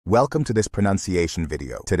Welcome to this pronunciation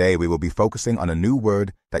video. Today we will be focusing on a new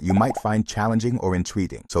word that you might find challenging or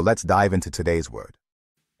intriguing. So let's dive into today's word.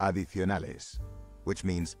 Adicionales, which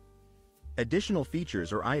means additional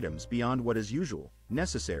features or items beyond what is usual,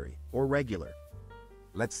 necessary, or regular.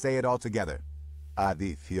 let's say it all together.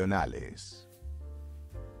 Adicionales.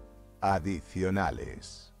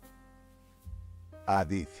 Adicionales.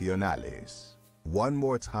 Adicionales. One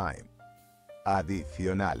more time.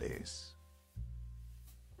 Adicionales.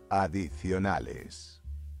 Adicionales.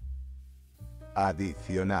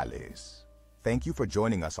 Adicionales. Thank you for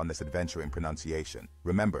joining us on this adventure in pronunciation.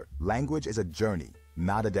 Remember, language is a journey,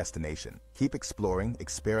 not a destination. Keep exploring,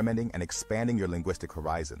 experimenting, and expanding your linguistic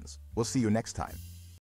horizons. We'll see you next time.